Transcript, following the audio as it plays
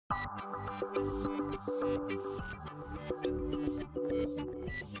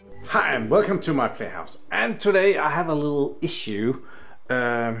Hi and welcome to my playhouse, and today I have a little issue.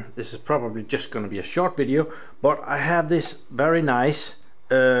 This is probably just going to be a short video, but I have this very nice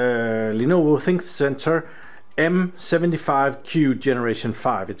Lenovo Datacenter M75q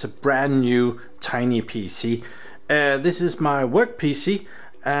Gen5. It's a brand new tiny PC. This is my work PC,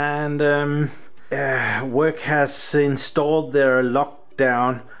 and work has installed their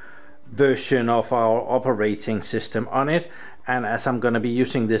lockdown version of our operating system on it. And as I'm going to be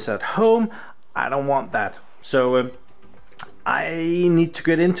using this at home, I don't want that. So I need to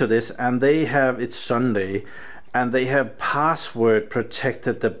get into this, and it's Sunday, and they have password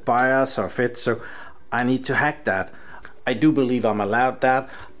protected the BIOS of it, so I need to hack that. I do believe I'm allowed that.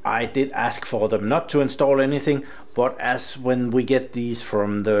 I did ask for them not to install anything, but as when we get these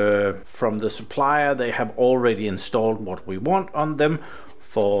from the supplier, they have already installed what we want on them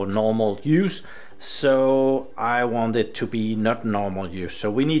for normal use. So I want it to be not normal use. So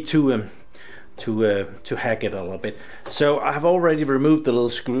we need to hack it a little bit. So I have already removed the little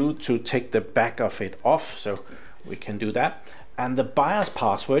screw to take the back of it off, so we can do that. And the BIOS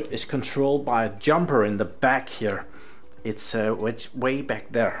password is controlled by a jumper in the back here. It's way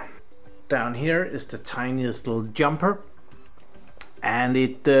back there. Down here is the tiniest little jumper, and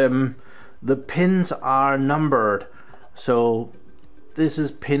the pins are numbered. So this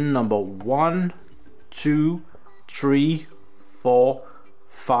is pin number 1, 2, 3, 4,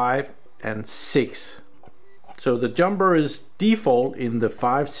 5, and 6. So the jumper is default in the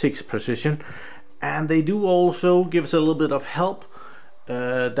 5, 6 position, and they do also give us a little bit of help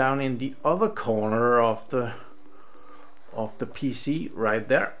down in the other corner of the PC right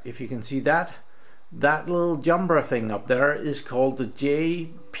there. If you can see that little jumper thing up there is called the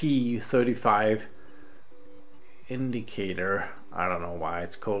JP35 indicator. I don't know why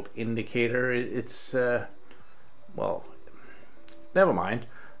it's called indicator. It's well, never mind.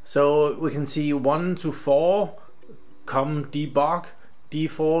 So we can see 1 to 4 come debug,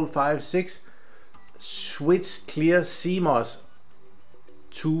 default 5, 6, switch clear CMOS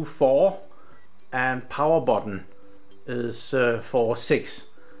 2, 4, and power button is 4, 6.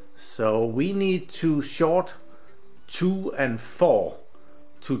 So we need to short 2 and 4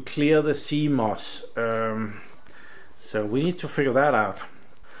 to clear the CMOS. So we need to figure that out.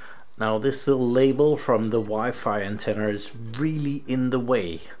 Now this little label from the Wi-Fi antenna is really in the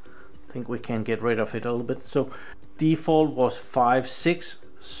way. I think we can get rid of it a little bit. So default was 5, 6.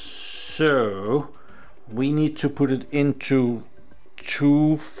 So we need to put it into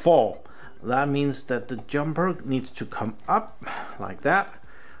 2, 4. That means that the jumper needs to come up like that.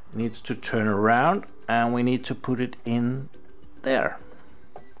 It needs to turn around, and we need to put it in there.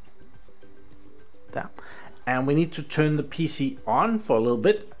 That. And we need to turn the PC on for a little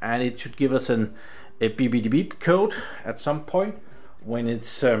bit, and it should give us a beep beep code at some point when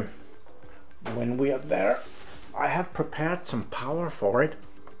it's when we are there. I have prepared some power for it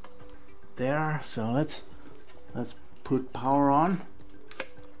there, so let's put power on,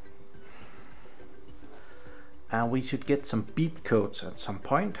 and we should get some beep codes at some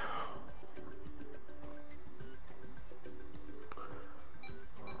point.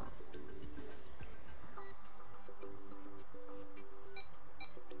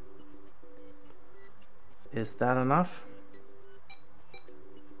 Is that enough?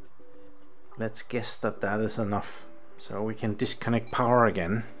 Let's guess that that is enough. So we can disconnect power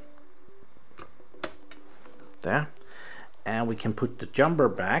again. There. And we can put the jumper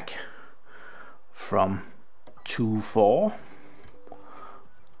back from 2, 4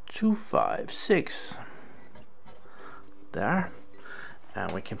 to 5, 6. There.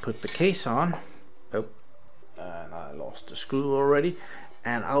 And we can put the case on. Oh, and I lost the screw already.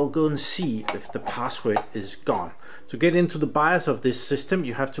 And I'll go and see if the password is gone. To get into the BIOS of this system,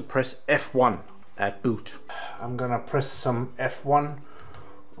 you have to press F1 at boot. I'm gonna press some F1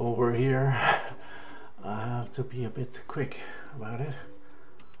 over here. I have to be a bit quick about it.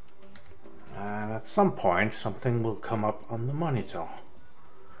 And at some point, something will come up on the monitor.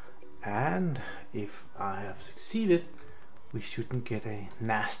 And if I have succeeded, we shouldn't get a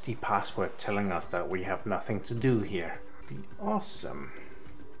nasty password telling us that we have nothing to do here. Be awesome.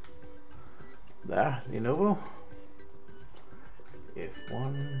 There, Lenovo.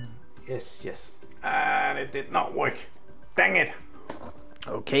 F1. Yes. And it did not work. Dang it.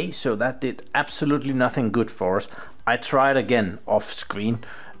 Okay, so that did absolutely nothing good for us. I tried again off screen.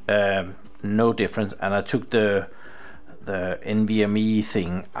 No difference, and I took the NVMe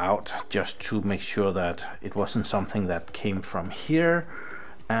thing out just to make sure that it wasn't something that came from here,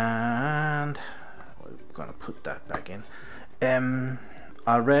 and we're gonna put that back in.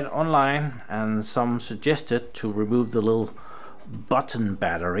 I read online and some suggested to remove the little button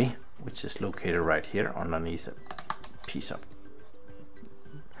battery, which is located right here underneath a piece of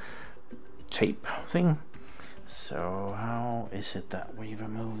tape thing. So how is it that we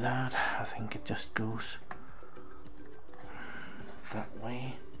remove that? I think it just goes that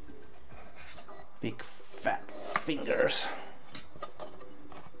way. Big fat fingers.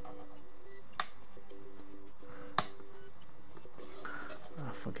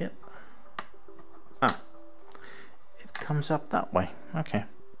 I forget. Ah, it comes up that way. Okay,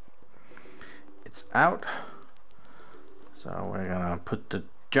 it's out. So we're gonna put the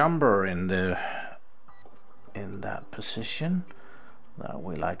jumper in that position that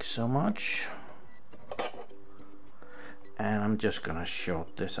we like so much, and I'm just gonna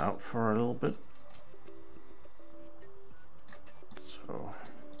short this out for a little bit. So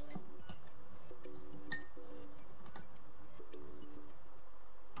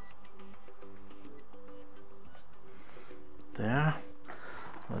there,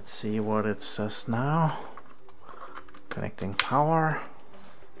 let's see what it says now. Connecting power.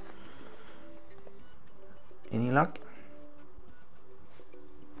 Any luck?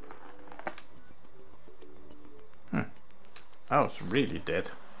 Oh, it's really dead.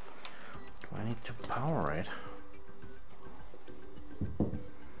 Do I need to power it?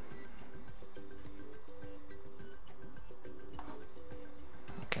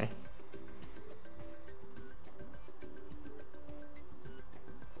 Okay.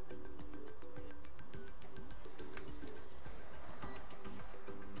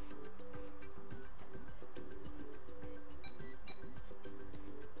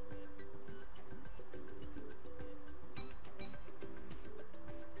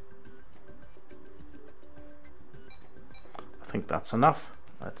 I think that's enough.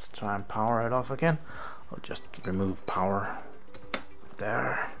 Let's try and power it off again. I'll just remove power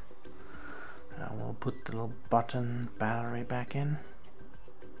there, and we'll put the little button battery back in.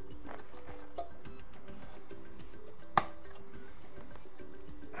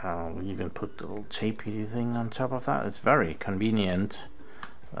 I'll even put the little tapey thing on top of that. It's very convenient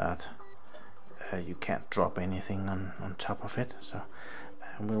that you can't drop anything on top of it. So,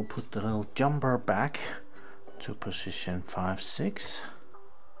 and we'll put the little jumper back to position 5, 6,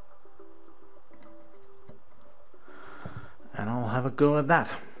 and I'll have a go at that.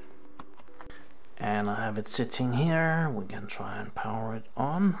 And I have it sitting here. We can try and power it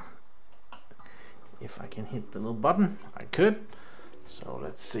on. If I can hit the little button, I could. So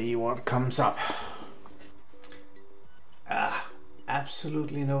let's see what comes up.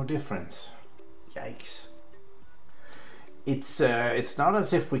 Absolutely no difference. Yikes. It's not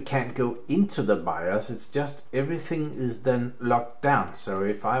as if we can't go into the BIOS, it's just everything is then locked down. So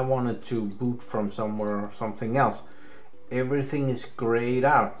if I wanted to boot from somewhere or something else, everything is grayed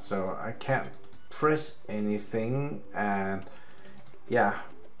out, so I can't press anything. And yeah,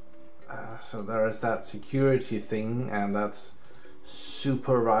 so there is that security thing, and that's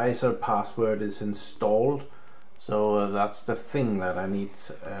Supervisor Password is installed. So that's the thing that I need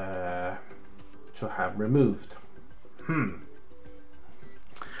to have removed.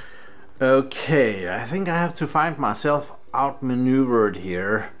 Okay, I think I have to find myself outmaneuvered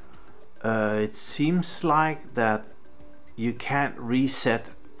here. It seems like that you can't reset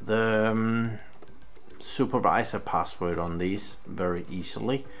the supervisor password on these very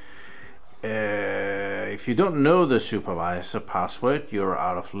easily. If you don't know the supervisor password, you're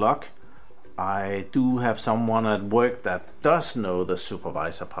out of luck. I do have someone at work that does know the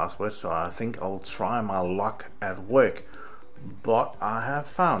supervisor password, so I think I'll try my luck at work. But I have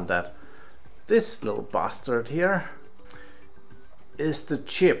found that this little bastard here is the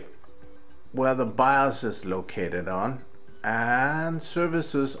chip where the BIOS is located on, and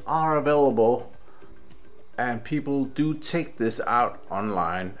services are available, and people do take this out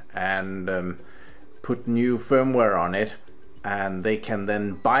online and put new firmware on it, and they can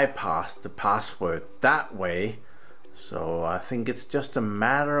then bypass the password that way. So I think it's just a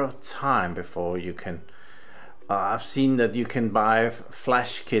matter of time before you can I've seen that you can buy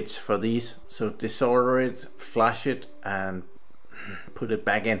flash kits for these, so desolder it, flash it and put it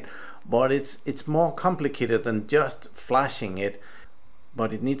back in. But it's more complicated than just flashing it,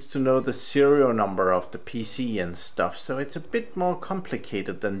 but it needs to know the serial number of the PC and stuff, so it's a bit more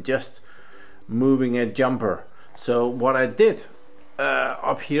complicated than just moving a jumper. So what I did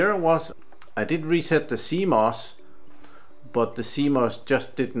up here was I did reset the CMOS, but the CMOS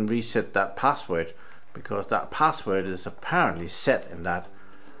just didn't reset that password, because that password is apparently set in that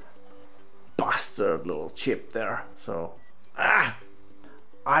bastard little chip there. So I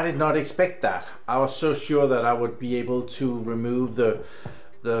I did not expect that. I was so sure that I would be able to remove the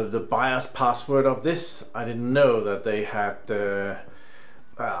BIOS password of this. I didn't know that they had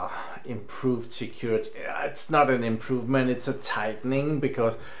well, improved security. It's not an improvement, it's a tightening,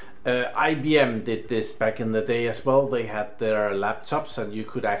 because IBM did this back in the day as well. They had their laptops and you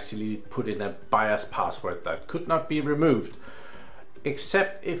could actually put in a BIOS password that could not be removed,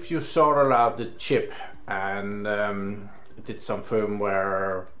 except if you sorted out the chip and did some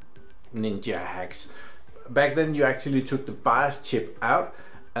firmware ninja hacks. Back then you actually took the BIOS chip out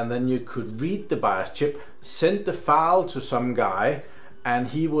and then you could read the BIOS chip, send the file to some guy, and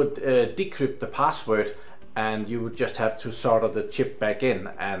he would decrypt the password, and you would just have to solder the chip back in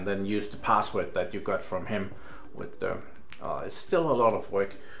and then use the password that you got from him. With the it's still a lot of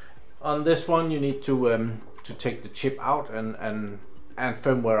work. On this one you need to take the chip out and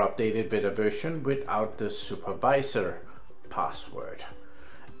firmware update it with a version without the supervisor password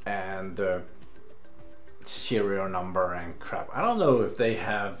and serial number and crap. I don't know if they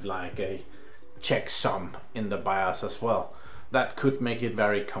have like a checksum in the BIOS as well. That could make it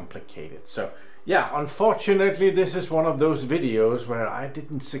very complicated. So yeah, unfortunately this is one of those videos where I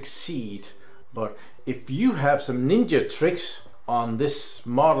didn't succeed. But if you have some ninja tricks on this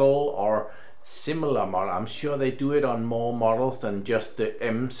model or similar model, I'm sure they do it on more models than just the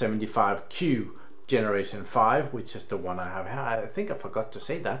M75q Gen5, which is the one I have here. I think I forgot to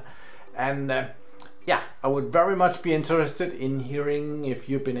say that. And yeah, I would very much be interested in hearing if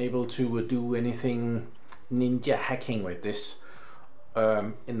you've been able to do anything ninja hacking with this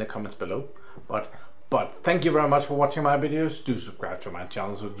in the comments below. But thank you very much for watching my videos. Do subscribe to my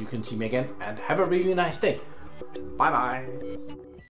channel so you can see me again, and have a really nice day. Bye bye.